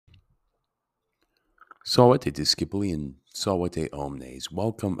Salve discipuli and salve omnes.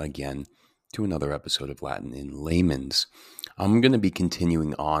 Welcome again to another episode of Latin in Layman's. I'm going to be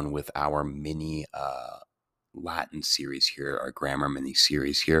continuing on with our mini Latin series here, our grammar mini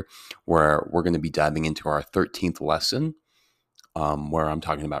series here, where we're going to be diving into our 13th lesson, where I'm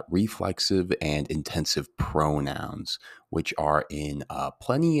talking about reflexive and intensive pronouns, which are in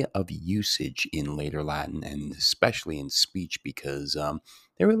plenty of usage in later Latin and especially in speech because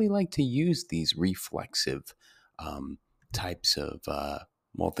they really like to use these reflexive um, types of,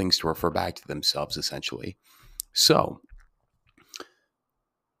 things to refer back to themselves, essentially. So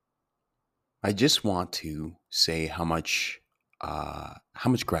I just want to say how much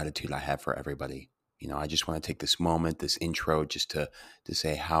gratitude I have for everybody. I just want to take this moment, this intro, just to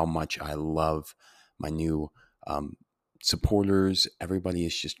say how much I love my new um, supporters. Everybody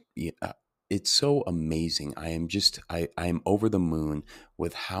is just it's so amazing. I am over the moon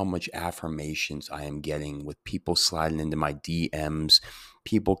with how much affirmations I am getting with people sliding into my DMs,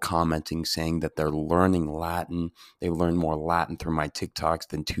 people commenting saying that they're learning Latin. They learned more Latin through my TikToks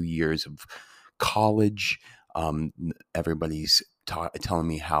than 2 years of college. Everybody's telling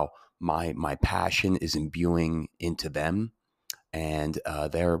me how my passion is imbuing into them, and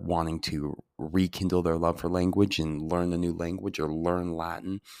they're wanting to rekindle their love for language and learn a new language or learn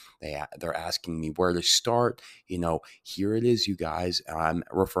Latin. They're asking me where to start. Here it is, you guys. I'm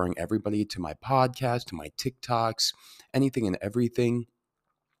referring everybody to my podcast, to my TikToks, anything and everything.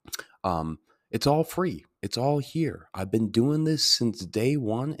 Um, it's all free. It's all here. I've been doing this since day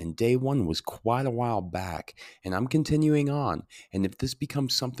one, and day one was quite a while back, and I'm continuing on. And if this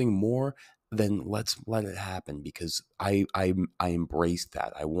becomes something more, then let's let it happen because I embrace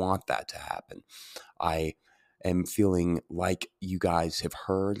that. I want that to happen. I am feeling like you guys have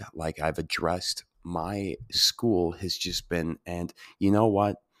heard, like I've addressed. My school has just been, and you know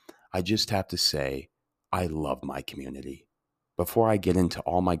what? I just have to say, I love my community. Before I get into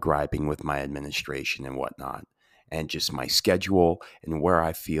all my griping with my administration and whatnot, and just my schedule and where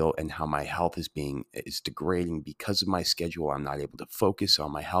I feel and how my health is degrading because of my schedule, I'm not able to focus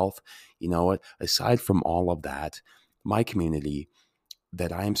on my health. You know what? Aside from all of that, my community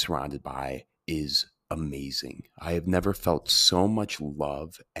that I am surrounded by is amazing. I have never felt so much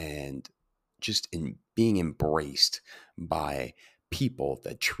love and just in being embraced by people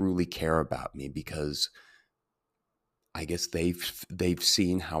that truly care about me because I guess they've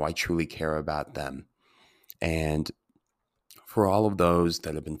seen how I truly care about them. And for all of those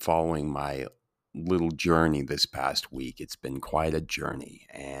that have been following my little journey this past week, it's been quite a journey.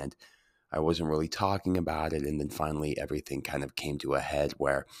 And I wasn't really talking about it. And then finally, everything kind of came to a head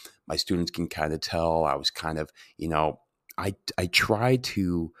where my students can kind of tell I was kind of, I tried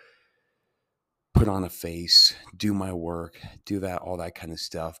to put on a face, do my work, do that, all that kind of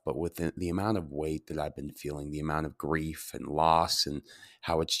stuff. But with the amount of weight that I've been feeling, the amount of grief and loss, and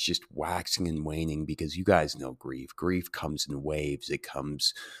how it's just waxing and waning, because you guys know grief. Grief comes in waves. It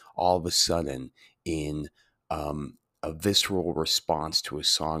comes all of a sudden in a visceral response to a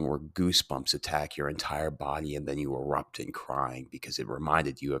song where goosebumps attack your entire body and then you erupt in crying because it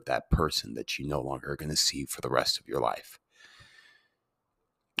reminded you of that person that you no longer are going to see for the rest of your life.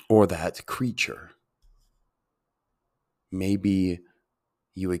 Or that creature. Maybe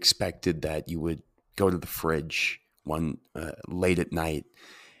you expected that you would go to the fridge one late at night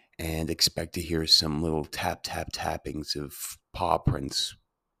and expect to hear some little tappings of paw prints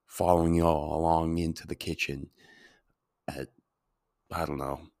following you all along into the kitchen at, I don't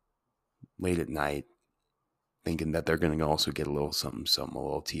know, late at night, thinking that they're going to also get a little something, a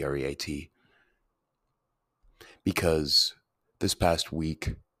little TREAT. Because this past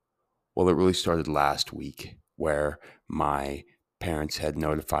week, well, it really started last week where my parents had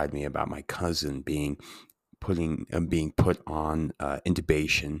notified me about my cousin being put on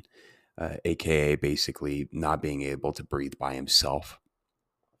intubation, aka basically not being able to breathe by himself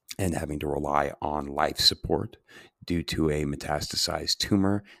and having to rely on life support due to a metastasized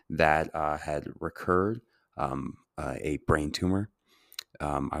tumor that had recurred, a brain tumor.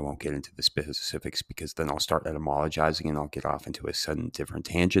 I won't get into the specifics because then I'll start etymologizing and I'll get off into a sudden different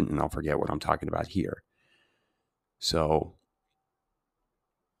tangent and I'll forget what I'm talking about here. So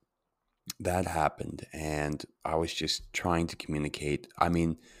that happened, and I was just trying to communicate. I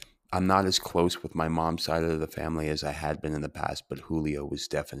mean, I'm not as close with my mom's side of the family as I had been in the past, but Julio was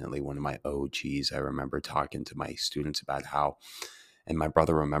definitely one of my OGs. I remember talking to my students about how, and my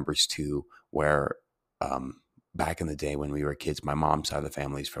brother remembers too, where back in the day when we were kids, my mom's side of the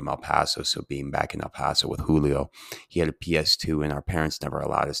family is from El Paso. So being back in El Paso with Julio, he had a PS2, and our parents never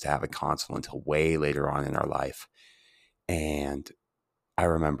allowed us to have a console until way later on in our life. And I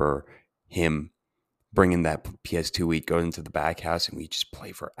remember him bringing that PS2, we'd go into the back house and we'd just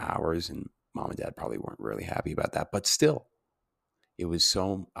play for hours. And mom and dad probably weren't really happy about that. But still, it was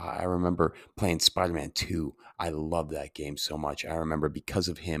so, I remember playing Spider-Man 2. I loved that game so much. I remember because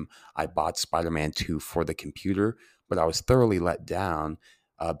of him, I bought Spider-Man 2 for the computer, but I was thoroughly let down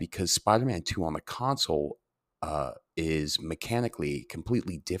because Spider-Man 2 on the console is mechanically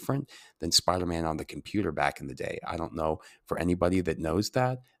completely different than Spider-Man on the computer back in the day. I don't know, for anybody that knows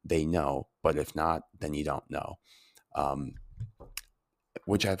that, they know, but if not, then you don't know. Um,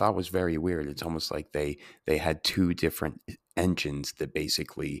 which I thought was very weird. It's almost like they had two different engines that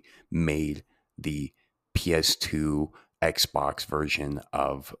basically made the PS2 Xbox version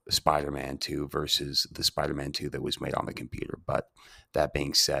of Spider-Man 2 versus the Spider-Man 2 that was made on the computer. But that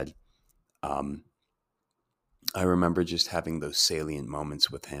being said, um, I remember just having those salient moments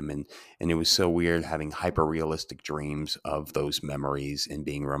with him, and it was so weird having hyper realistic dreams of those memories and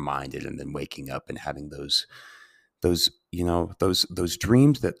being reminded, and then waking up and having those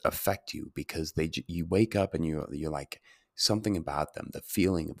dreams that affect you because you wake up and you're like, something about them, the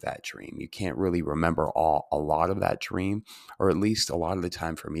feeling of that dream, you can't really remember a lot of that dream, or at least a lot of the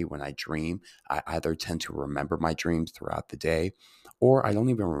time for me when I dream, I either tend to remember my dreams throughout the day, or I don't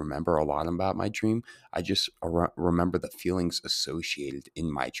even remember a lot about my dream. I just remember the feelings associated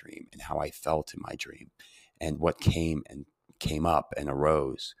in my dream and how I felt in my dream and what came up and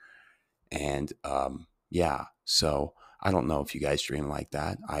arose. And yeah, so I don't know if you guys dream like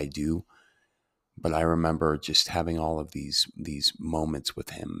that. I do, but I remember just having all of these moments with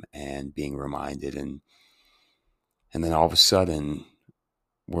him and being reminded, and then all of a sudden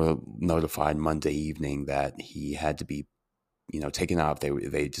we're notified Monday evening that he had to be, taken off.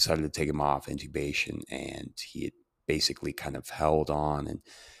 They decided to take him off intubation, and he had basically kind of held on and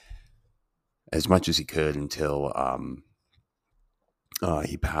as much as he could until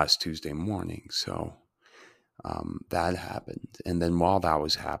he passed Tuesday morning. So that happened. And then while that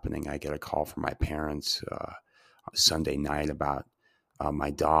was happening, I get a call from my parents Sunday night about my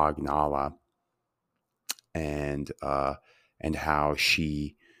dog Nala, and how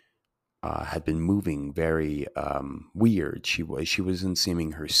she had been moving very weird. She wasn't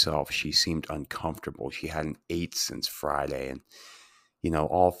seeming herself. She seemed uncomfortable. She hadn't ate since Friday, and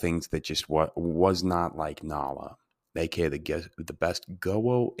all things that just was not like Nala, aka the best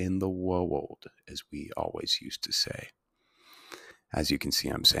go in the world, as we always used to say. As you can see,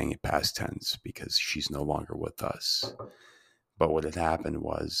 I'm saying it past tense because she's no longer with us. But what had happened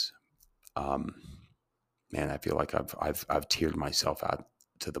was, um, man, I feel like I've teared myself out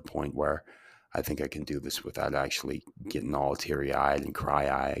to the point where I think I can do this without actually getting all teary eyed and cry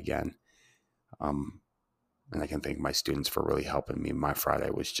eye again. Um, and I can thank my students for really helping me. My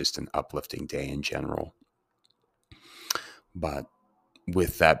Friday was just an uplifting day in general. But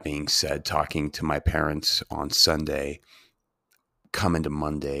with that being said, talking to my parents on Sunday, coming to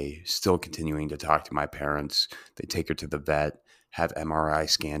Monday, still continuing to talk to my parents. They take her to the vet, have MRI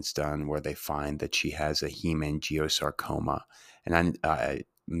scans done where they find that she has a hemangiosarcoma. And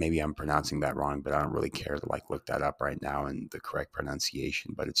maybe I'm pronouncing that wrong, but I don't really care to look that up right now and the correct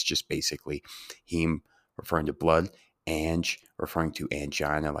pronunciation. But it's just basically heme referring to blood, ang referring to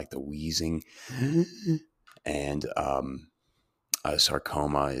angina, like the wheezing, and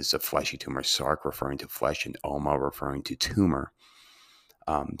sarcoma is a fleshy tumor. Sarc referring to flesh, and oma referring to tumor.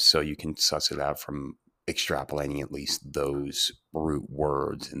 So you can suss it out from extrapolating at least those root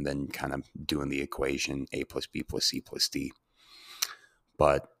words and then kind of doing the equation A plus B plus C plus D.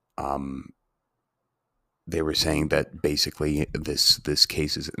 But they were saying that basically this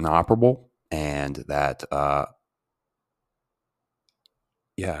case is inoperable, and that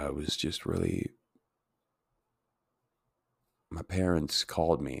it was just really, my parents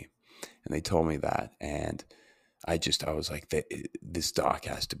called me and they told me that, and I was like, this doc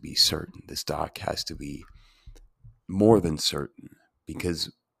has to be certain. This doc has to be more than certain,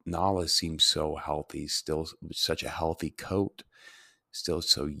 because Nala seems so healthy, still such a healthy coat, still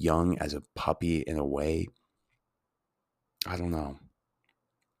so young as a puppy in a way. I don't know.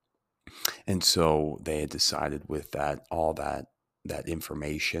 And so they had decided with all that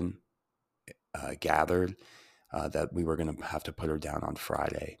information gathered, that we were going to have to put her down on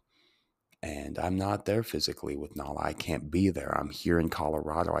Friday. And I'm not there physically with Nala. I can't be there. I'm here in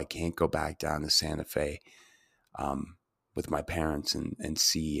Colorado. I can't go back down to Santa Fe with my parents and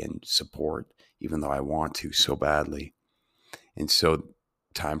see and support, even though I want to so badly. And so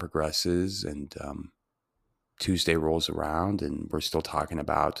time progresses, and Tuesday rolls around, and we're still talking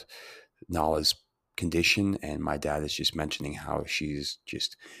about Nala's condition. And my dad is just mentioning how she's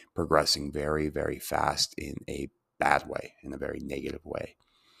just progressing very, very fast in a bad way, in a very negative way.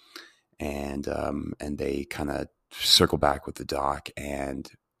 and they kind of circle back with the doc, and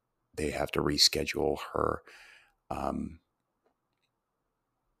they have to reschedule her um,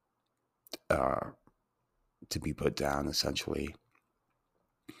 uh, to be put down essentially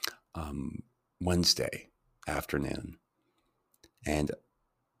um, Wednesday afternoon. And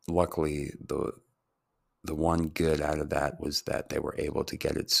luckily, the one good out of that was that they were able to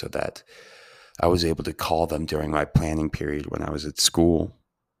get it so that I was able to call them during my planning period when I was at school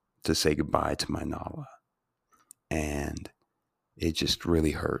to say goodbye to my Nala. And it just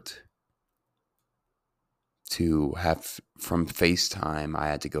really hurt to have from FaceTime. I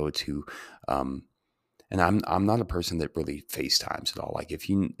had to go to, and I'm not a person that really FaceTimes at all. Like if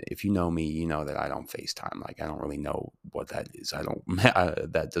you know me, you know that I don't FaceTime. Like I don't really know what that is. I don't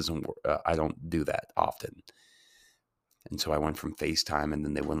that doesn't work. I don't do that often. And so I went from FaceTime, and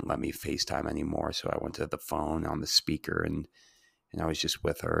then they wouldn't let me FaceTime anymore. So I went to the phone on the speaker, and I was just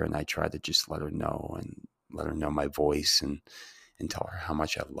with her, and I tried to just let her know and let her know my voice and tell her how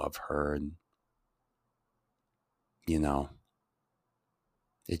much I love her. And, you know,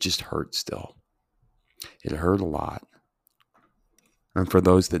 it just hurt still. It hurt a lot. And for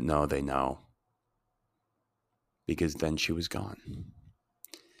those that know, they know. Because then she was gone.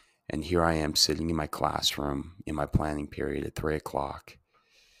 And here I am sitting in my classroom in my planning period at 3 o'clock.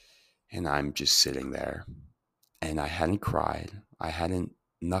 And I'm just sitting there. And I hadn't cried.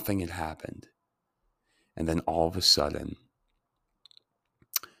 Nothing had happened. And then all of a sudden,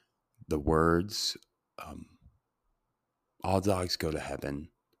 the words, all dogs go to heaven,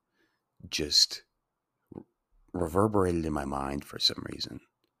 just reverberated in my mind for some reason.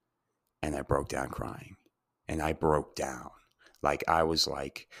 And I broke down crying. And I broke down. Like I was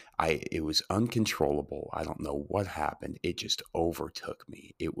like, it was uncontrollable. I don't know what happened. It just overtook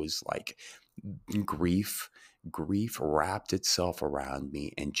me. It was like grief wrapped itself around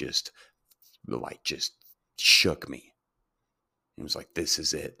me and just shook me. It was like, this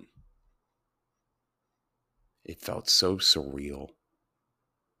is it. It felt so surreal.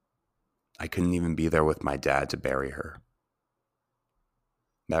 I couldn't even be there with my dad to bury her.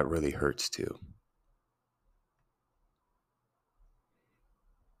 That really hurts too.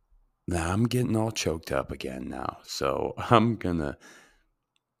 Now I'm getting all choked up again now. So I'm going to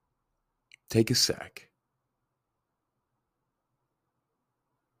take a sec.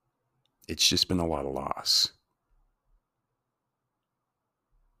 It's just been a lot of loss.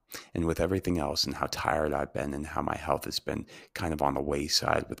 And with everything else and how tired I've been and how my health has been kind of on the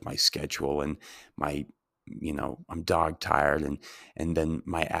wayside with my schedule and my, I'm dog tired. And then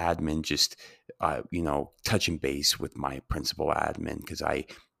my admin just, touching base with my principal admin because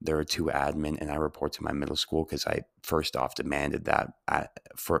there are two admin and I report to my middle school because I first off demanded that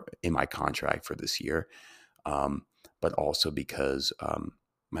in my contract for this year. But also because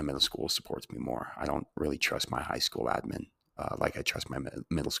my middle school supports me more. I don't really trust my high school admin like I trust my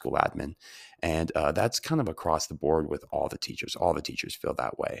middle school admin. And that's kind of across the board with all the teachers. All the teachers feel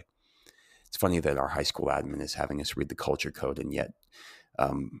that way. It's funny that our high school admin is having us read the culture code, and yet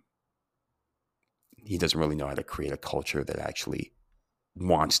he doesn't really know how to create a culture that actually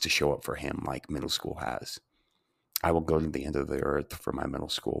wants to show up for him like middle school has. I will go to the end of the earth for my middle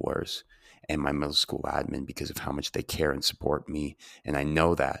schoolers and my middle school admin because of how much they care and support me. And I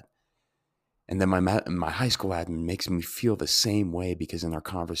know that. And then my high school admin makes me feel the same way because in our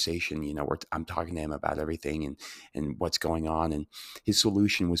conversation, I'm talking to him about everything and what's going on. And his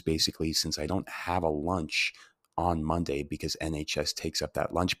solution was basically, since I don't have a lunch on Monday because NHS takes up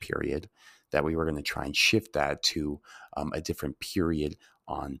that lunch period, that we were going to try and shift that to a different period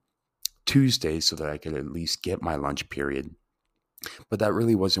on Tuesday so that I could at least get my lunch period. But that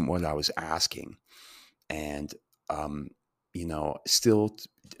really wasn't what I was asking. And, still,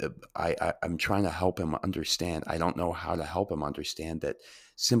 I'm trying to help him understand. I don't know how to help him understand that,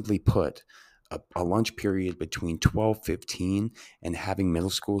 simply put, a lunch period between 12:15 and having middle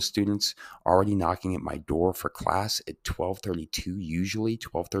school students already knocking at my door for class at 12:32, usually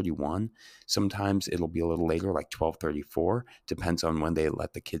 12:31. Sometimes it'll be a little later, like 12:34. Depends on when they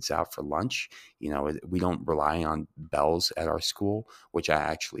let the kids out for lunch. We don't rely on bells at our school, which I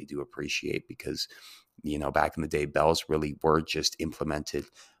actually do appreciate because back in the day, bells really were just implemented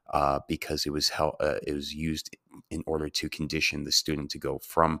because it was used in order to condition the student to go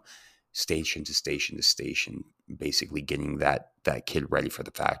from station to station to station, basically getting that kid ready for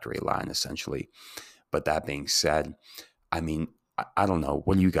the factory line, essentially. But that being said, I mean, I don't know.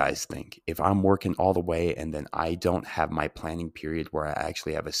 What do you guys think? If I'm working all the way and then I don't have my planning period where I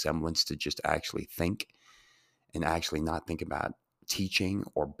actually have a semblance to just actually think and actually not think about teaching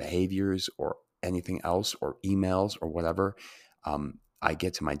or behaviors or anything else or emails or whatever, I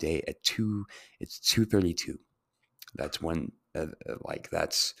get to my day at 2, it's 2:32. That's when, like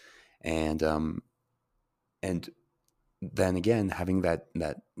that's, and, and then again, having that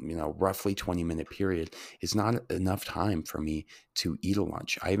roughly 20-minute period is not enough time for me to eat a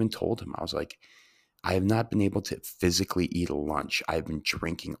lunch. I even told him, I was like, I have not been able to physically eat a lunch. I've been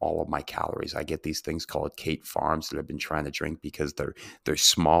drinking all of my calories. I get these things called Kate Farms that I've been trying to drink because they're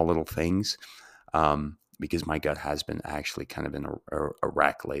small little things. Because my gut has been actually kind of in a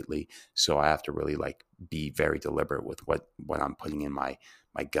wreck lately, so I have to really like be very deliberate with what I'm putting in my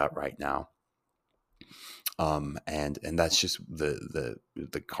gut right now. And that's just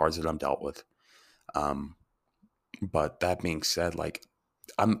the cards that I'm dealt with. Um, but that being said, like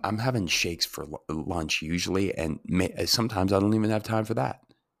I'm having shakes for lunch usually, and sometimes I don't even have time for that.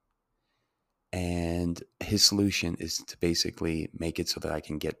 And his solution is to basically make it so that I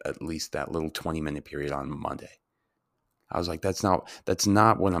can get at least that little 20-minute period on Monday. I was like, that's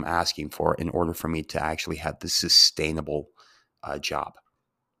not what I'm asking for in order for me to actually have this sustainable job.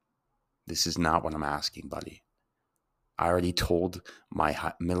 This is not what I'm asking, buddy. I already told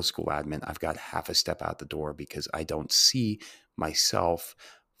my middle school admin I've got half a step out the door because I don't see myself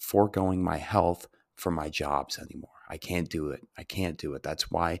foregoing my health for my jobs anymore. I can't do it. I can't do it.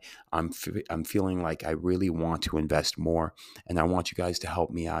 That's why I'm feeling like I really want to invest more, and I want you guys to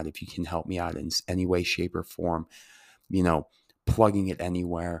help me out. If you can help me out in any way, shape, or form, plugging it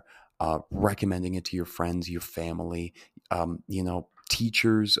anywhere, recommending it to your friends, your family,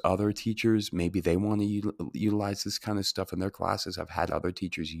 teachers, other teachers, maybe they want to utilize this kind of stuff in their classes. I've had other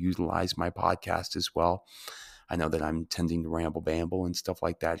teachers utilize my podcast as well. I know that I'm tending to ramble bamble and stuff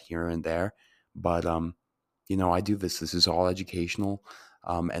like that here and there, but I do this. This is all educational,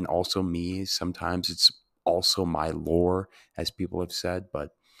 and also me. Sometimes it's also my lore, as people have said,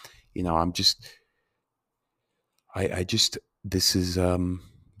 but I'm just, I just, this is a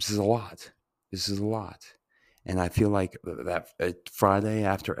lot. This is a lot. And I feel like that Friday,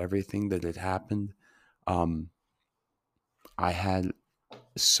 after everything that had happened, um, I had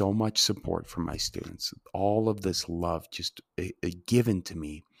so much support from my students. All of this love just given to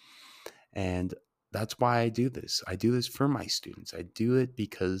me. And that's why I do this. I do this for my students. I do it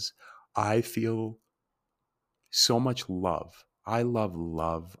because I feel so much love. I love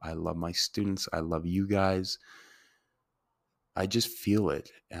love. I love my students. I love you guys. I just feel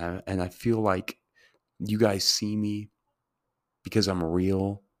it. And I feel like you guys see me because I'm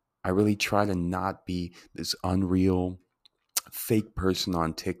real. I really try to not be this unreal fake person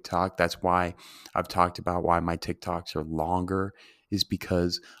on TikTok. That's why I've talked about why my TikToks are longer, is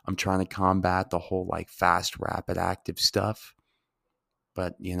because I'm trying to combat the whole like fast, rapid, active stuff.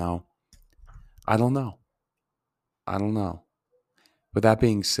 But, I don't know. I don't know. With that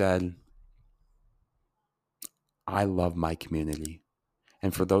being said, I love my community.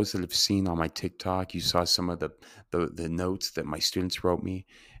 And for those that have seen on my TikTok, you saw some of the notes that my students wrote me.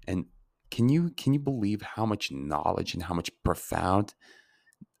 And can you believe how much knowledge and how much profound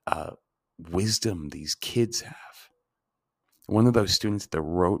uh, wisdom these kids have? One of those students that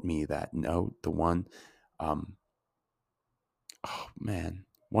wrote me that note, the one, um, oh man,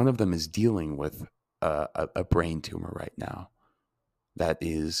 one of them is dealing with a brain tumor right now. That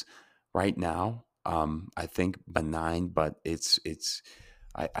is right now, I think benign, but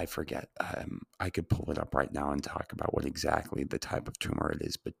I forget. I could pull it up right now and talk about what exactly the type of tumor it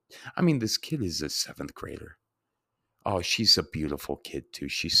is. But I mean, this kid is a 7th grader. Oh, she's a beautiful kid too.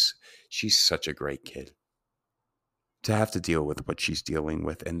 She's such a great kid. To have to deal with what she's dealing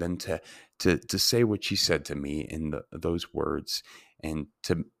with, and then to say what she said to me in those words, and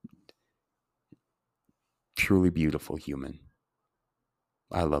to truly beautiful human.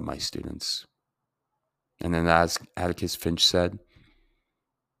 I love my students. And then as Atticus Finch said,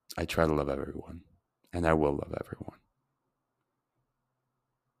 I try to love everyone, and I will love everyone,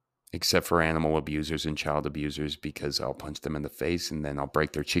 except for animal abusers and child abusers, because I'll punch them in the face and then I'll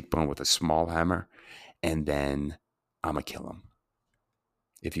break their cheekbone with a small hammer, and then I'm going to kill them.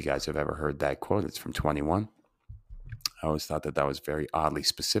 If you guys have ever heard that quote, it's from 21. I always thought that was very oddly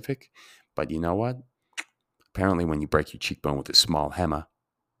specific, but you know what? Apparently, when you break your cheekbone with a small hammer,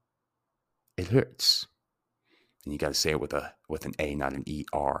 it hurts. And you got to say it with an A, not an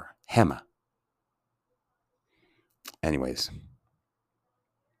E-R. Hammer. Anyways,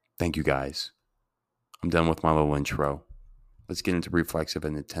 thank you guys. I'm done with my little intro. Let's get into reflexive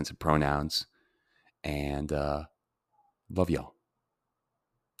and intensive pronouns. And love y'all.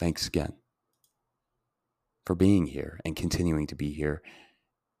 Thanks again for being here and continuing to be here.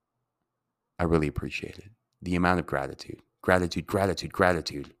 I really appreciate it. The amount of gratitude. Gratitude, gratitude,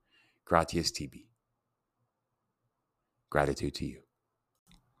 gratitude. Gratias tibi. Gratitude to you.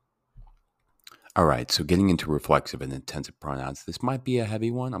 All right, so getting into reflexive and intensive pronouns, this might be a heavy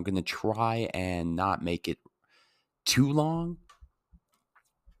one. I'm going to try and not make it too long,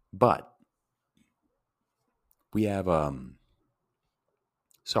 but we have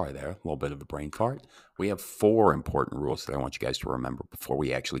sorry there, a little bit of a brain fart. We have 4 important rules that I want you guys to remember before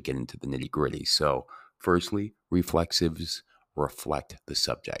we actually get into the nitty-gritty. So, firstly, reflexives reflect the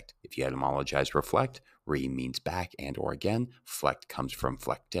subject. If you etymologize reflect, re means back and or again. Flect comes from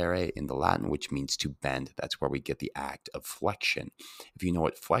flectere in the Latin, which means to bend. That's where we get the act of flexion. If you know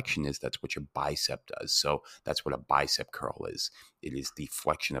what flexion is, that's what your bicep does. So that's what a bicep curl is. It is the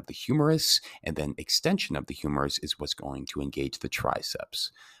flexion of the humerus, and then extension of the humerus is what's going to engage the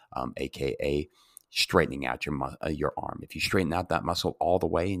triceps, aka straightening out your arm. If you straighten out that muscle all the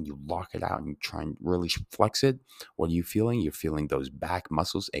way and you lock it out and you try and really flex it, what are you feeling? You're feeling those back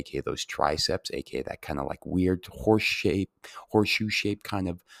muscles, aka those triceps, aka that kind of like weird horseshoe shape kind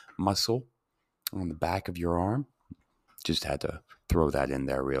of muscle on the back of your arm. Just had to throw that in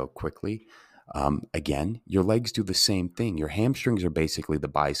there real quickly. Again, your legs do the same thing. Your hamstrings are basically the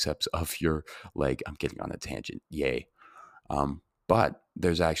biceps of your leg. I'm getting on a tangent. Yay. But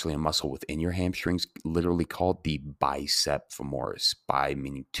there's actually a muscle within your hamstrings, literally called the bicep femoris. Bi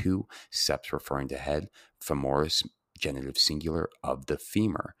meaning two, seps referring to head, femoris, genitive singular of the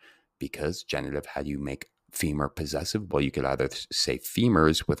femur. Because genitive, how do you make femur possessive? Well, you could either say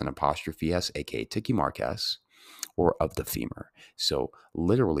femurs with an apostrophe s, aka ticky mark s, or of the femur. So,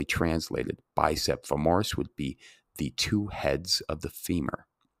 literally translated, bicep femoris would be the 2 heads of the femur.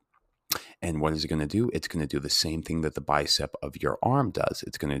 And what is it going to do? It's going to do the same thing that the bicep of your arm does.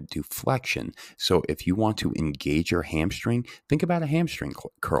 It's going to do flexion. So if you want to engage your hamstring, think about a hamstring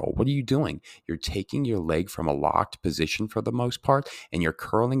curl. What are you doing? You're taking your leg from a locked position for the most part, and you're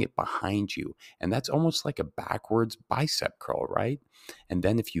curling it behind you. And that's almost like a backwards bicep curl, right? And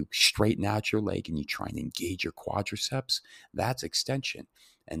then if you straighten out your leg and you try and engage your quadriceps, that's extension.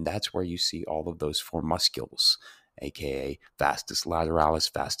 And that's where you see all of those 4 muscles, aka vastus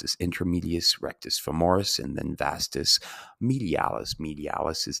lateralis, vastus intermedius, rectus femoris, and then vastus medialis.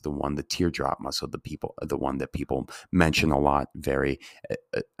 Medialis is the one, the teardrop muscle, the one that people mention a lot, very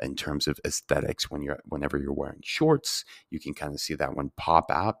in terms of aesthetics. Whenever you're wearing shorts, you can kind of see that one pop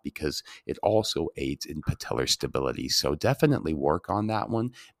out because it also aids in patellar stability. So definitely work on that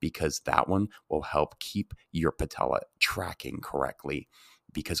one, because that one will help keep your patella tracking correctly.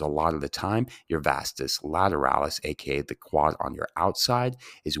 Because a lot of the time, your vastus lateralis, aka the quad on your outside,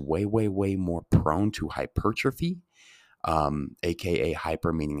 is way, way, way more prone to hypertrophy, aka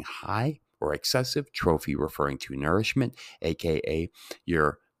hyper meaning high or excessive, trophy referring to nourishment, aka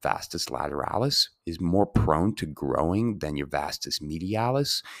your vastus lateralis is more prone to growing than your vastus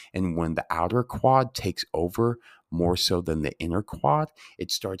medialis. And when the outer quad takes over more so than the inner quad, it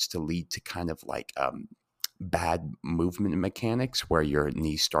starts to lead to kind of like bad movement mechanics where your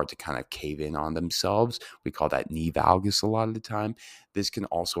knees start to kind of cave in on themselves. We call that knee valgus a lot of the time. This can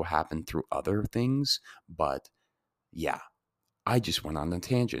also happen through other things, but yeah, I just went on a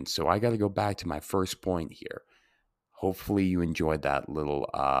tangent. So I got to go back to my first point here. Hopefully you enjoyed that little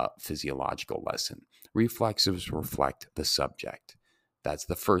physiological lesson. Reflexives reflect the subject. That's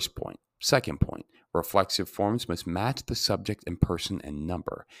the first point. Second point, reflexive forms must match the subject and person and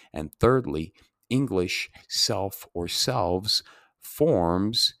number. And thirdly, English self or selves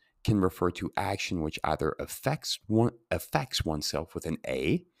forms can refer to action which either affects oneself with an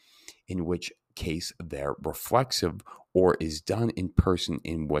A, in which case they're reflexive, or is done in person,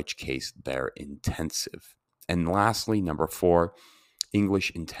 in which case they're intensive. And lastly, number 4,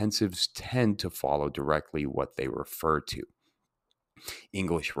 English intensives tend to follow directly what they refer to.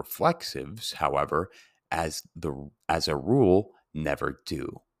 English reflexives, however, as a rule, never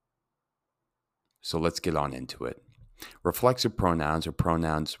do. So let's get on into it. Reflexive pronouns are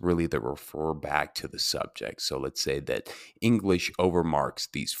pronouns really that refer back to the subject. So let's say that English overmarks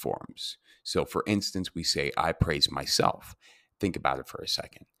these forms. So for instance, we say, I praise myself. Think about it for a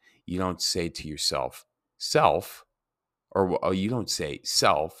second. You don't say to yourself, self, or you don't say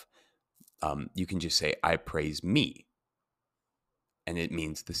self. You can just say, I praise me. And it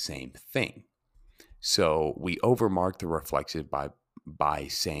means the same thing. So we overmark the reflexive by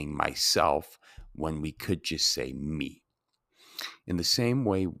saying myself when we could just say me. In the same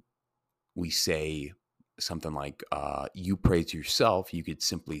way, we say something like, you praise yourself, you could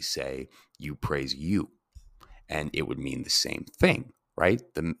simply say, you praise you. And it would mean the same thing, right?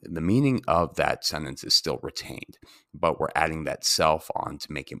 The meaning of that sentence is still retained, but we're adding that self on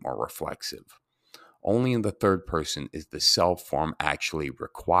to make it more reflexive. Only in the third person is the self form actually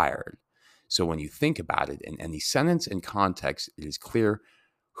required. So when you think about it in any sentence and context, it is clear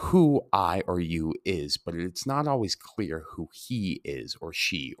who I or you is, but it's not always clear who he is or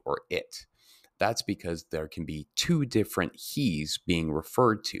she or it. That's because there can be two different he's being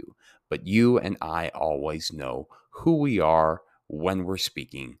referred to, but you and I always know who we are when we're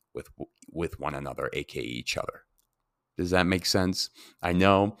speaking with one another, aka each other. Does that make sense? I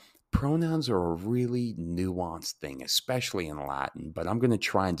know pronouns are a really nuanced thing, especially in Latin, but I'm going to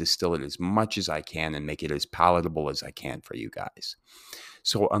try and distill it as much as I can and make it as palatable as I can for you guys.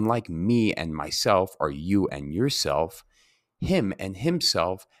 So, unlike me and myself, or you and yourself, him and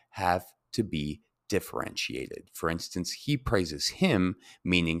himself have to be differentiated. For instance, he praises him,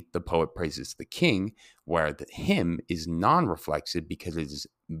 meaning the poet praises the king, where the him is non-reflexive because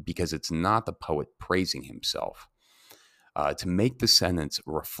it's not the poet praising himself. To make the sentence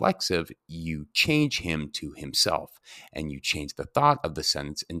reflexive, you change him to himself and you change the thought of the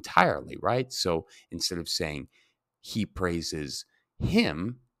sentence entirely, right? So instead of saying he praises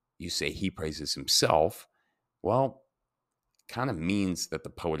him, you say he praises himself. Well, kind of means that the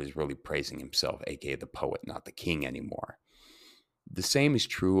poet is really praising himself, aka the poet, not the king anymore. The same is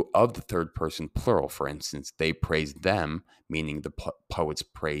true of the third person plural. For instance, they praise them, meaning the poets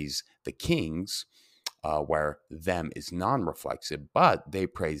praise the kings, where them is non reflexive, but they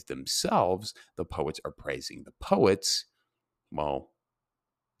praise themselves. The poets are praising the poets. Well,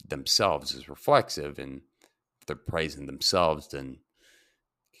 themselves is reflexive, and if they're praising themselves, then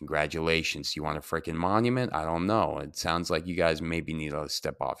congratulations. You want a freaking monument? I don't know. It sounds like you guys maybe need to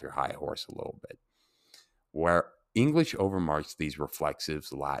step off your high horse a little bit. Where English overmarks these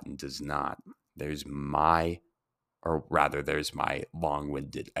reflexives, Latin does not. There's my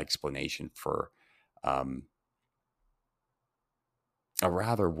long-winded explanation for a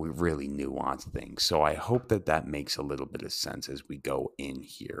rather really nuanced thing. So I hope that makes a little bit of sense as we go in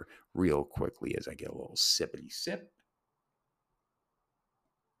here real quickly as I get a little sippity sip.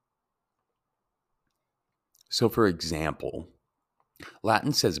 So for example,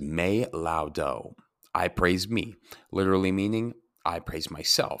 Latin says me laudo, I praise me, literally meaning I praise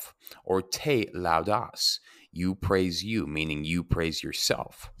myself, or te laudas, you praise you, meaning you praise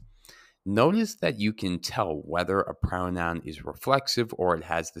yourself. Notice that you can tell whether a pronoun is reflexive or it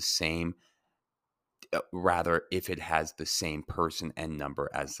has the same, rather, if it has the same person and number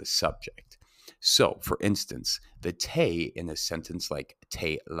as the subject. So, for instance, the te in a sentence like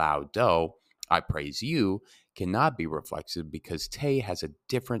te laudo, I praise you, cannot be reflexive because te has a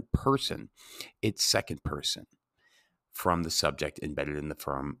different person. It's second person from the subject embedded in the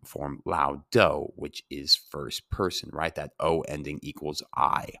form laudo, which is first person, right? That O ending equals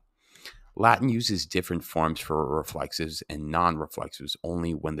I. Latin uses different forms for reflexives and non-reflexives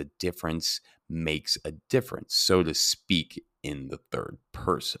only when the difference makes a difference, so to speak, in the third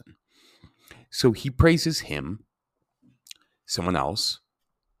person. So he praises him, someone else,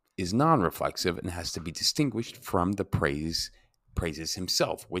 is non-reflexive and has to be distinguished from the praises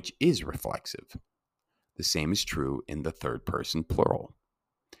himself, which is reflexive. The same is true in the third person plural.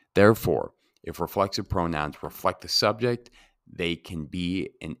 Therefore, if reflexive pronouns reflect the subject, they can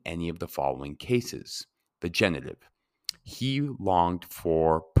be in any of the following cases. The genitive, he longed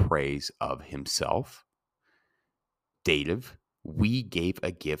for praise of himself. Dative, we gave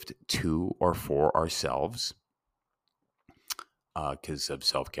a gift to or for ourselves because of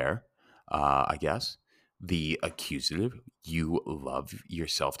self-care, I guess. The accusative, you love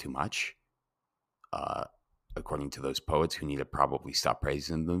yourself too much. According to those poets who need to probably stop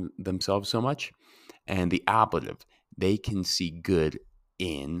praising themselves so much. And the ablative, they can see good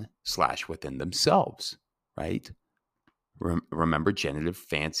in / within themselves, right? Remember genitive,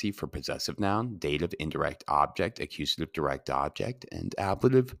 fancy for possessive noun, dative, indirect object, accusative, direct object, and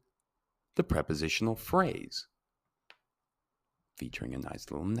ablative, the prepositional phrase, featuring a nice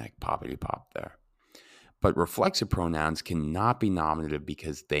little neck poppity pop there. But reflexive pronouns cannot be nominative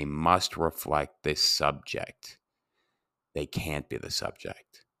because they must reflect the subject. They can't be the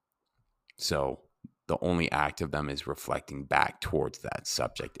subject. So the only act of them is reflecting back towards that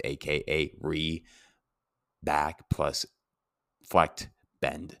subject, aka back plus flect,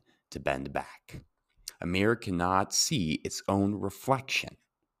 bend, to bend back. A mirror cannot see its own reflection.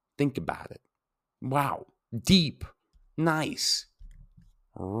 Think about it. Wow. Deep. Nice.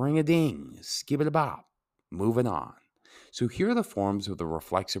 Ring-a-ding. Skip-it-a-bop. Moving on. So here are the forms of the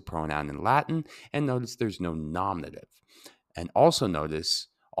reflexive pronoun in Latin, and notice there's no nominative. And also notice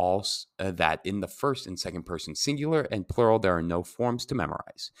that in the first and second person singular and plural, there are no forms to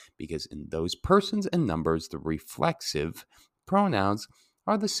memorize, because in those persons and numbers, the reflexive pronouns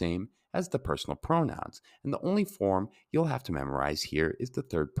are the same as the personal pronouns. And the only form you'll have to memorize here is the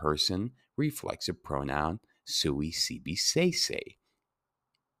third person reflexive pronoun sui, sibi, se.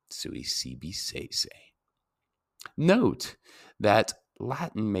 Sui, sibi, say. Note that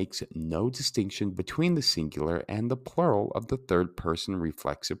Latin makes no distinction between the singular and the plural of the third person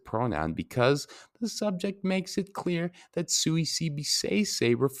reflexive pronoun because the subject makes it clear that sui, sibi,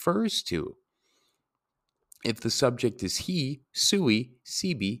 say refers to. If the subject is he, sui,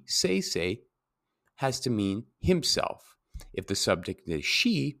 sibi, say has to mean himself. If the subject is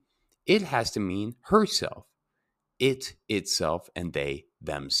she, it has to mean herself, it, itself, and they,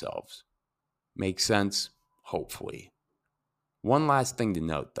 themselves. Makes sense? Hopefully. One last thing to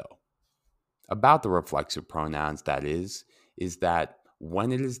note, though, about the reflexive pronouns, that is that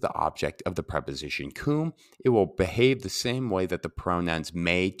when it is the object of the preposition cum, it will behave the same way that the pronouns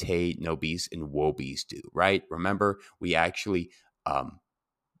me, te, nobis, and wobis do, right? Remember, we actually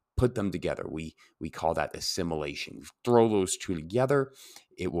put them together. We call that assimilation. You throw those two together,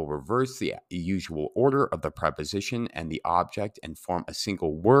 it will reverse the usual order of the preposition and the object and form a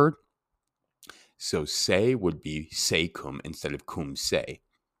single word. So say would be se cum instead of cum se,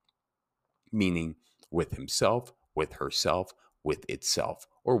 meaning with himself, with herself, with itself,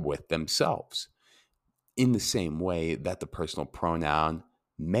 or with themselves. In the same way that the personal pronoun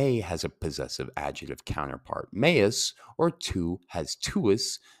me has a possessive adjective counterpart, meus, or tu has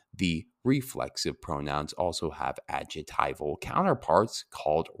tuus, the reflexive pronouns also have adjectival counterparts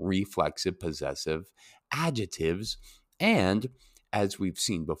called reflexive possessive adjectives. And as we've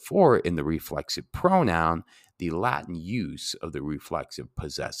seen before in the reflexive pronoun, the Latin use of the reflexive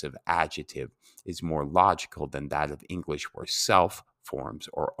possessive adjective is more logical than that of English, where self forms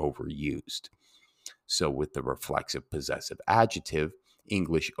are overused. So with the reflexive possessive adjective,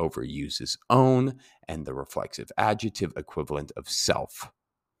 English overuses own and the reflexive adjective equivalent of self.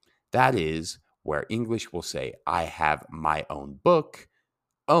 That is where English will say, I have my own book.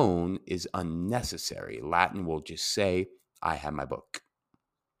 Own is unnecessary. Latin will just say, I have my book.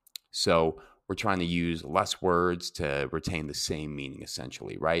 So we're trying to use less words to retain the same meaning,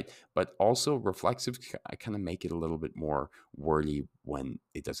 essentially, right? But also reflexive, I kind of make it a little bit more wordy when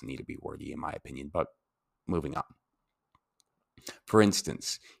it doesn't need to be wordy, in my opinion. But moving on. For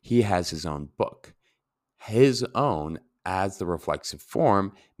instance, he has his own book. His own, as the reflexive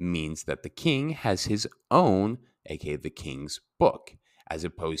form, means that the king has his own, aka the king's book, as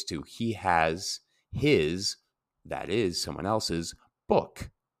opposed to he has his, that is someone else's,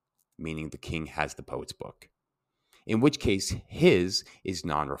 book, meaning the king has the poet's book. In which case, his is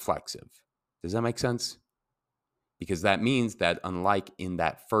non-reflexive. Does that make sense? Because that means that unlike in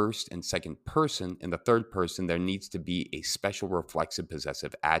that first and second person, in the third person, there needs to be a special reflexive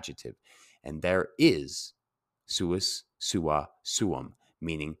possessive adjective. And there is suis, sua, suum,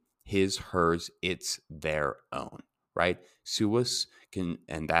 meaning his, hers, its, their own, right? Suis can,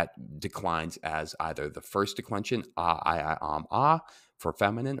 and that declines as either the first declension, a, for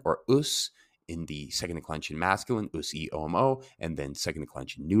feminine, or us in the second declension masculine, us, e, o, and then second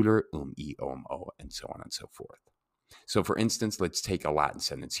declension neuter, e, o, and so on and so forth. So, for instance, let's take a Latin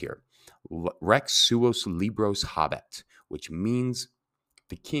sentence here. Rex suos libros habet, which means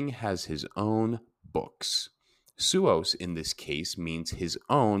the king has his own books. Suos, in this case, means his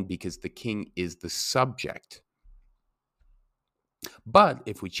own because the king is the subject. But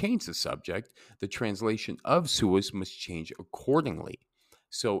if we change the subject, the translation of suos must change accordingly.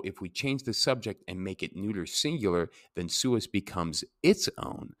 So if we change the subject and make it neuter singular, then suus becomes its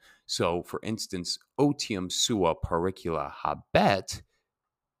own. So, for instance, otium sua paricula habet,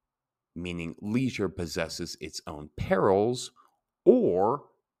 meaning leisure possesses its own perils, or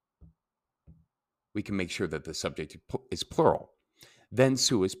we can make sure that the subject is plural. Then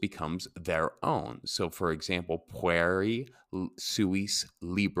suis becomes their own. So, for example, pueri suis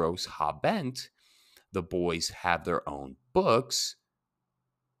libros habent, the boys have their own books,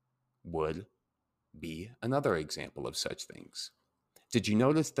 would be another example of such things. Did you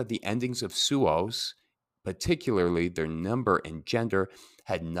notice that the endings of suos, particularly their number and gender,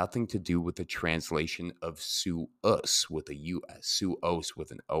 had nothing to do with the translation of suus with a us, suos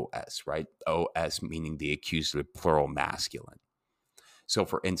with an os, right? Os meaning the accusative plural masculine. So,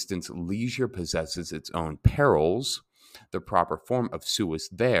 for instance, leisure possesses its own perils. The proper form of suis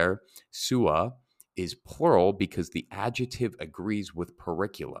there, sua, is plural because the adjective agrees with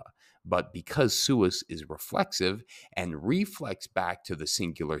pericula. But because suis is reflexive and reflects back to the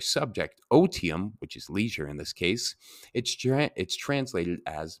singular subject, otium, which is leisure in this case, it's translated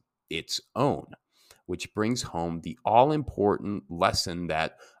as its own, which brings home the all-important lesson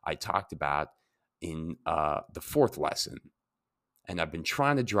that I talked about in the fourth lesson. And I've been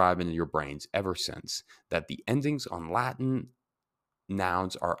trying to drive into your brains ever since, that the endings on Latin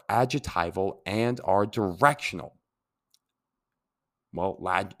nouns are adjectival and are directional. Well,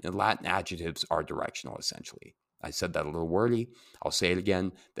 Latin adjectives are directional, essentially. I said that a little wordy. I'll say it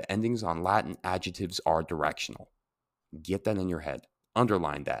again. The endings on Latin adjectives are directional. Get that in your head.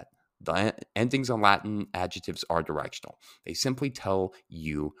 Underline that. The endings on Latin adjectives are directional. They simply tell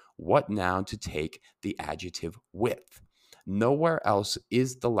you what noun to take the adjective with. Nowhere else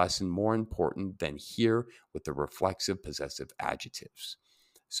is the lesson more important than here with the reflexive possessive adjectives.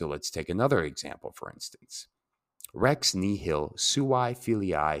 So let's take another example, for instance. Rex nihil sui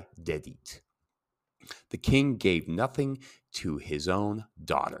filii dedit. The king gave nothing to his own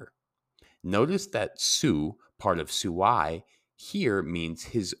daughter. Notice that su, part of sui, here means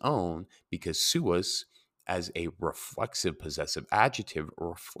his own because suis, as a reflexive possessive adjective,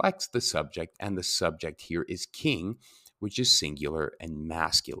 reflects the subject, and the subject here is king, which is singular and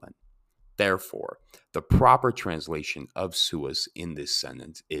masculine. Therefore, the proper translation of suis in this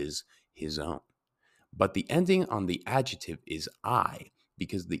sentence is his own. But the ending on the adjective is I,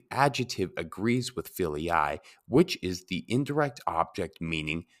 because the adjective agrees with filii, which is the indirect object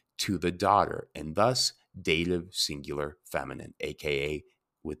meaning to the daughter, and thus dative singular feminine, aka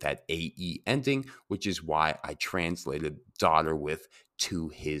with that AE ending, which is why I translated daughter with to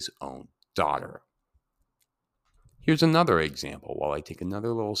his own daughter. Here's another example while I take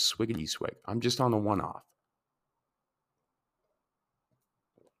another little swiggity swig. I'm just on a one-off.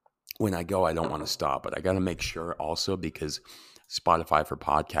 When I go, I don't want to stop, but I got to make sure also because Spotify for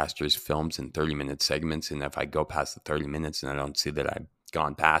podcasters films in 30-minute segments. And if I go past the 30 minutes and I don't see that I've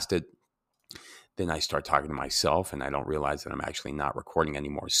gone past it, then I start talking to myself and I don't realize that I'm actually not recording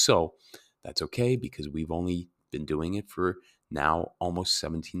anymore. So that's okay because we've only been doing it for now almost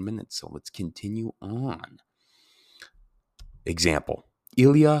 17 minutes. So let's continue on. Example,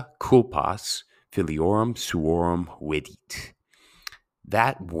 Ilia culpas filiorum suorum vidit.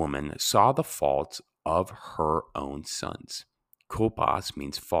 That woman saw the faults of her own sons. Culpas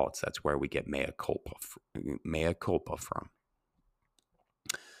means faults. That's where we get mea culpa from.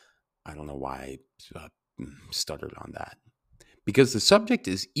 I don't know why I stuttered on that. Because the subject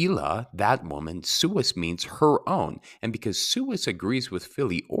is illa, that woman, suis means her own. And because suis agrees with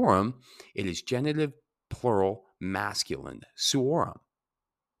filiorum, it is genitive plural masculine, suorum.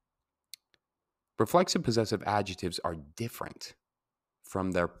 Reflexive possessive adjectives are different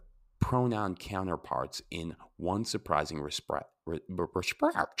from their pronoun counterparts in one surprising respect,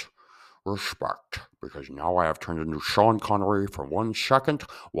 because now I have turned into Sean Connery for 1 second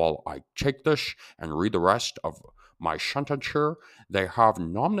while I take this and read the rest of my sentence here. They have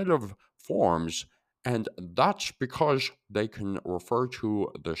nominative forms, and that's because they can refer to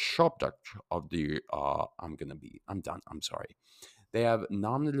the subject of the, I'm done, I'm sorry. They have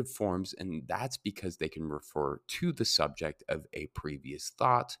nominative forms, and that's because they can refer to the subject of a previous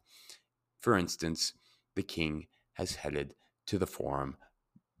thought. For instance, the king has headed to the forum,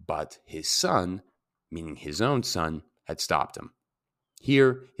 but his son, meaning his own son, had stopped him.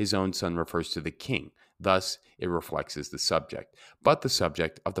 Here, his own son refers to the king. Thus, it reflects as the subject. But the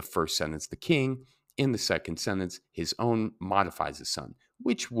subject of the first sentence, the king, in the second sentence, his own modifies the son,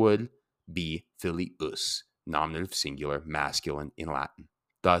 which would be filius, nominative singular, masculine in Latin.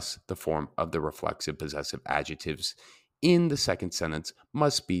 Thus, the form of the reflexive possessive adjectives in the second sentence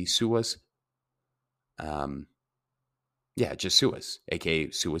must be suis, just suis, aka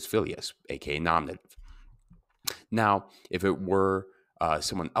suis filius, aka nominative. Now, if it were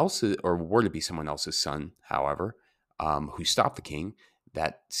someone else's, or were to be someone else's son, however, who stopped the king,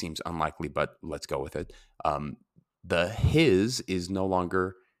 that seems unlikely, but let's go with it. The his is no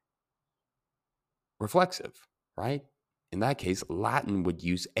longer reflexive, right? In that case, Latin would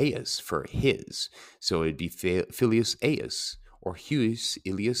use eius for his. So it'd be filius eius, or huius,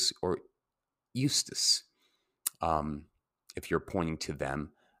 ilius, or Eustace, if you're pointing to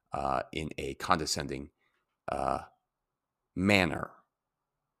them in a condescending manner,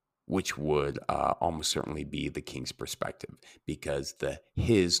 which would almost certainly be the king's perspective, because the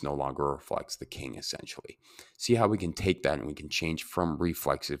his no longer reflects the king, essentially. See how we can take that and we can change from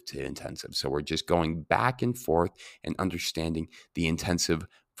reflexive to intensive. So we're just going back and forth and understanding the intensive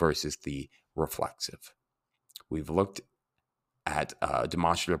versus the reflexive. We've looked at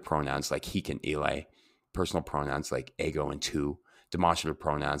demonstrative pronouns like he and ele, personal pronouns like ego and tu, demonstrative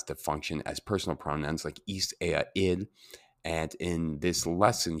pronouns that function as personal pronouns like is, ea, id. And in this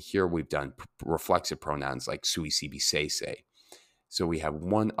lesson here, we've done reflexive pronouns like sui, sibi, se. So we have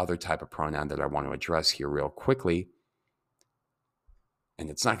one other type of pronoun that I want to address here real quickly. And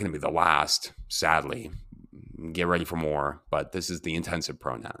it's not going to be the last, sadly. get ready for more, but this is the intensive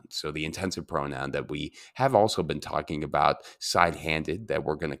pronoun. So the intensive pronoun that we have also been talking about side-handed, that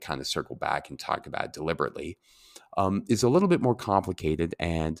we're going to kind of circle back and talk about deliberately, is a little bit more complicated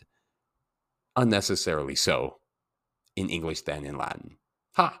and unnecessarily so in English than in Latin.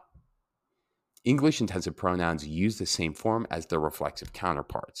 Ha! English intensive pronouns use the same form as their reflexive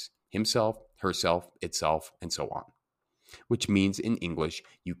counterparts: himself, herself, itself, and so on. Which means in English,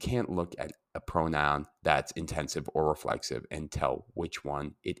 you can't look at a pronoun that's intensive or reflexive and tell which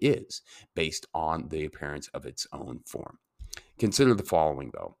one it is based on the appearance of its own form. Consider the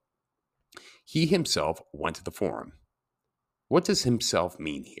following, though. He himself went to the forum. What does himself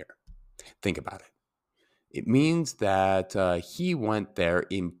mean here? Think about it. It means that he went there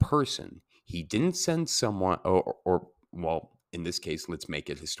in person. He didn't send someone, well, in this case, let's make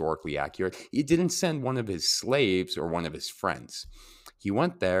it historically accurate. He didn't send one of his slaves or one of his friends. He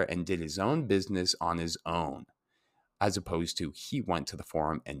went there and did his own business on his own, as opposed to he went to the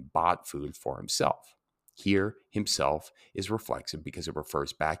forum and bought food for himself. Here, himself is reflexive because it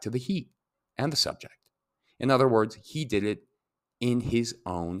refers back to the he and the subject. In other words, he did it in his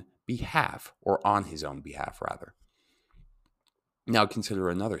own behalf, or on his own behalf, rather. Now consider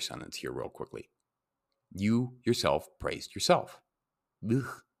another sentence here real quickly. You yourself praised yourself.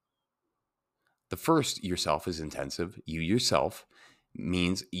 Ugh. The first yourself is intensive. You yourself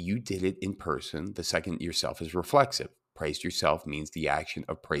means you did it in person. The second yourself is reflexive. Praised yourself means the action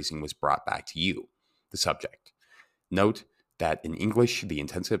of praising was brought back to you, the subject. Note that in English, the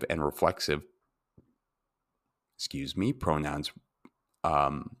intensive and reflexive, pronouns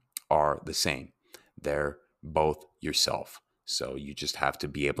are the same. They're both yourself. So you just have to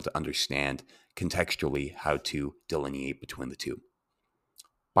be able to understand contextually how to delineate between the two.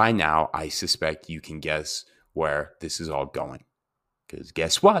 By now, I suspect you can guess where this is all going. Because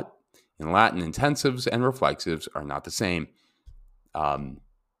guess what? In Latin, intensives and reflexives are not the same.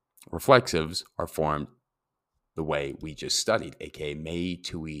 Reflexives are formed the way we just studied, aka me,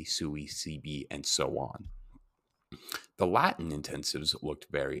 tui, sui, sibi, and so on. The Latin intensives look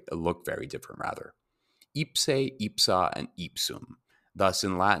very different, rather. Ipse, ipsa, and ipsum. Thus,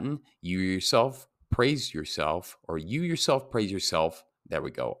 in Latin, you yourself praise yourself, or you yourself praise yourself. There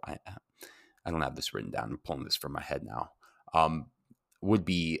we go. I don't have this written down. I'm pulling this from my head now. Would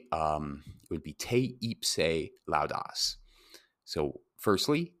be te ipse laudas. So,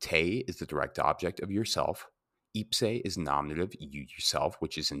 firstly, te is the direct object of yourself. Ipse is nominative, you yourself,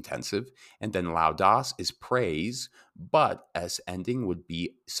 which is intensive. And then laudas is praise, but S ending would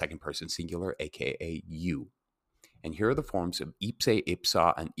be second person singular, aka you. And here are the forms of ipse,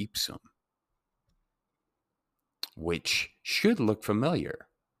 ipsa, and ipsum, which should look familiar,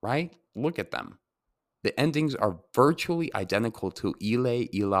 right? Look at them. The endings are virtually identical to ile,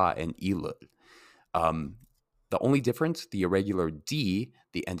 ila, and ilud. The only difference, the irregular D,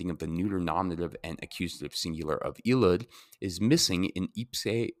 the ending of the neuter nominative and accusative singular of ilud, is missing in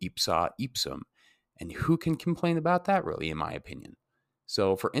ipse, ipsa, ipsum. And who can complain about that, really, in my opinion?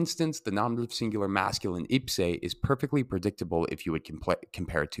 So, for instance, the nominative singular masculine ipse is perfectly predictable if you would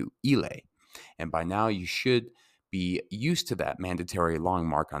compare it to ile. And by now, you should be used to that mandatory long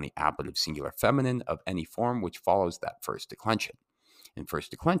mark on the ablative singular feminine of any form which follows that first declension. In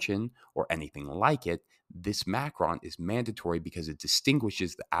first declension, or anything like it, this macron is mandatory because it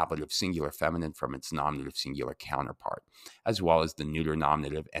distinguishes the ablative singular feminine from its nominative singular counterpart, as well as the neuter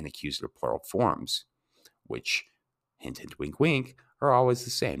nominative and accusative plural forms, which, hint, hint, wink, wink, are always the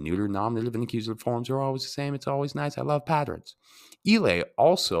same. Neuter nominative and accusative forms are always the same. It's always nice. I love patterns. Ile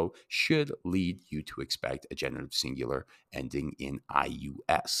also should lead you to expect a genitive singular ending in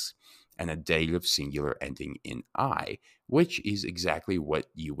ius and a dative singular ending in I, which is exactly what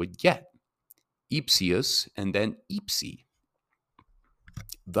you would get. Ipsius and then ipsi.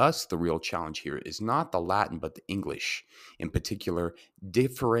 Thus, the real challenge here is not the Latin, but the English, in particular,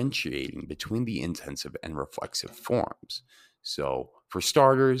 differentiating between the intensive and reflexive forms. So, for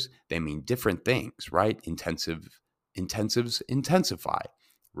starters, they mean different things, right? Intensives intensify.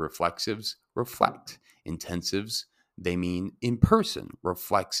 Reflexives reflect. Intensives, they mean in person.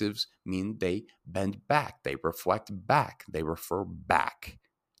 Reflexives mean they bend back. They reflect back. They refer back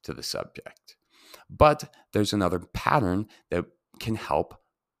to the subject. But there's another pattern that can help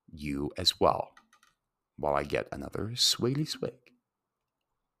you as well, while I get another swiggy swig.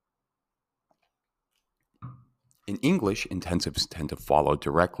 In English, intensives tend to follow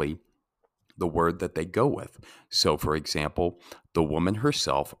directly the word that they go with. So, for example, the woman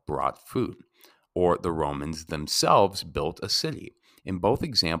herself brought food, or the Romans themselves built a city. In both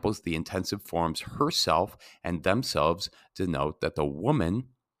examples, the intensive forms herself and themselves denote that the woman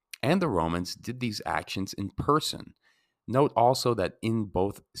And the Romans did these actions in person. Note also that in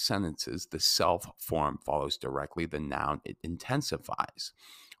both sentences, the self form follows directly the noun it intensifies.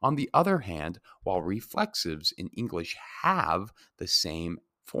 On the other hand, while reflexives in English have the same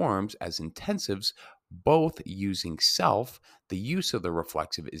forms as intensives, both using self, the use of the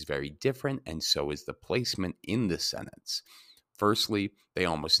reflexive is very different, and so is the placement in the sentence. Firstly, they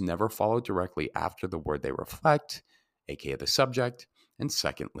almost never follow directly after the word they reflect, aka the subject. And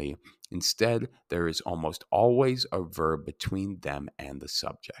secondly, instead, there is almost always a verb between them and the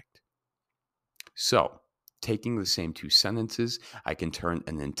subject. So, taking the same two sentences, I can turn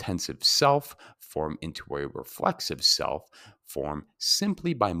an intensive self form into a reflexive self form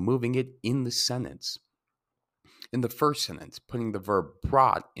simply by moving it in the sentence. In the first sentence, putting the verb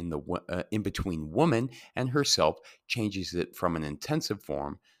brought in between woman and herself changes it from an intensive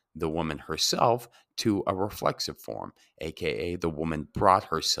form, the woman herself, to a reflexive form, aka the woman brought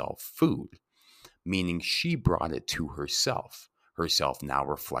herself food, meaning she brought it to herself now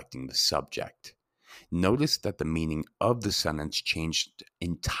reflecting the subject. Notice that the meaning of the sentence changed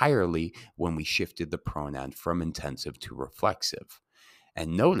entirely when we shifted the pronoun from intensive to reflexive.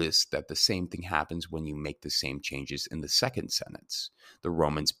 And notice that the same thing happens when you make the same changes in the second sentence. The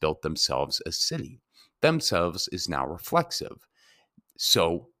Romans built themselves a city. Themselves is now reflexive.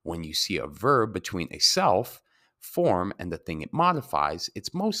 So when you see a verb between a self form and the thing it modifies,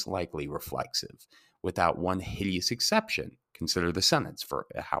 it's most likely reflexive, without one hideous exception. Consider the sentence,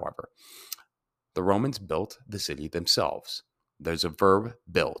 however. The Romans built the city themselves. There's a verb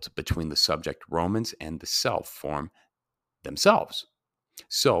built between the subject Romans and the self form themselves.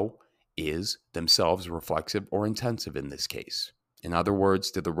 So, is themselves reflexive or intensive in this case? In other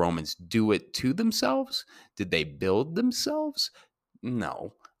words, did the Romans do it to themselves? Did they build themselves?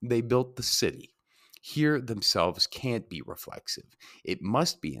 No, they built the city. Here, themselves can't be reflexive. It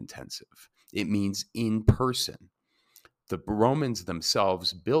must be intensive. It means in person. The Romans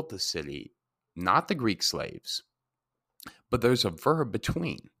themselves built the city, not the Greek slaves. But there's a verb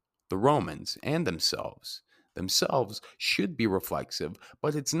between the Romans and themselves. Themselves should be reflexive,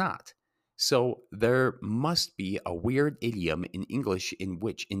 but it's not. So there must be a weird idiom in English in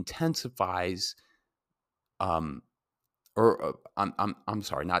which intensifies, I'm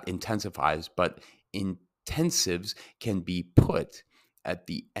sorry, not intensifies, but intensives can be put at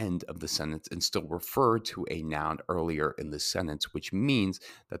the end of the sentence and still refer to a noun earlier in the sentence, which means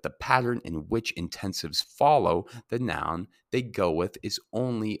that the pattern in which intensives follow the noun they go with is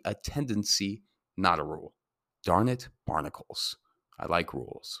only a tendency, not a rule. Darn it, barnacles. I like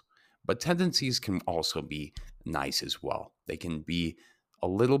rules. But tendencies can also be nice as well. They can be a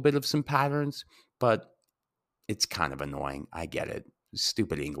little bit of some patterns, but it's kind of annoying. I get it.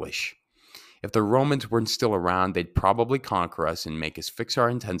 Stupid English. If the Romans weren't still around, they'd probably conquer us and make us fix our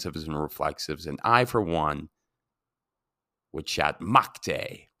intensives and reflexives, and I, for one, would shout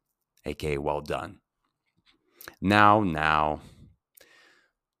 "Makte," aka well done. Now,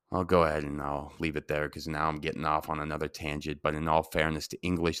 I'll go ahead and I'll leave it there because now I'm getting off on another tangent. But in all fairness to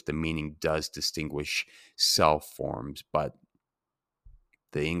English, the meaning does distinguish self forms, but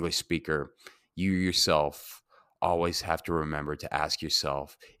the English speaker, you yourself, always have to remember to ask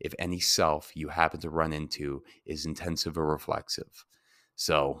yourself if any self you happen to run into is intensive or reflexive.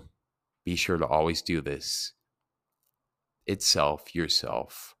 So be sure to always do this. Itself,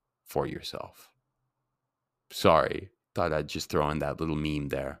 yourself, for yourself. Sorry, thought I'd just throw in that little meme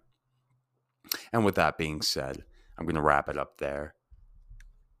there. And with that being said, I'm going to wrap it up there.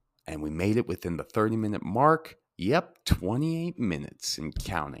 And we made it within the 30-minute mark. Yep, 28 minutes and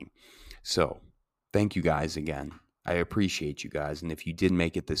counting. So, thank you guys again. I appreciate you guys. And if you did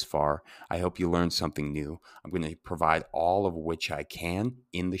make it this far, I hope you learned something new. I'm going to provide all of which I can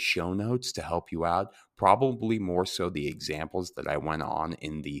in the show notes to help you out. Probably more so the examples that I went on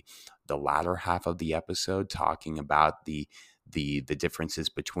in the latter half of the episode, talking about the differences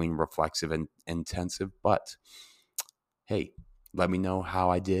between reflexive and intensive. But hey, let me know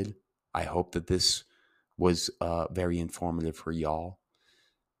how I did. I hope that this was very informative for y'all.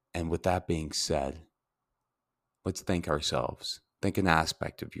 And with that being said, let's thank ourselves. Think an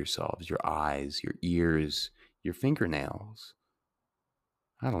aspect of yourselves, your eyes, your ears, your fingernails.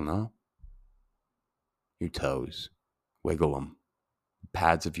 I don't know. Your toes. Wiggle them.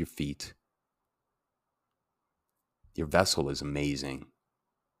 Pads of your feet. Your vessel is amazing.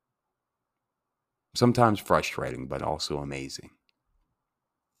 Sometimes frustrating, but also amazing.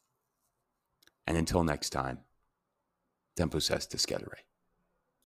 And until next time, tempus est discedere.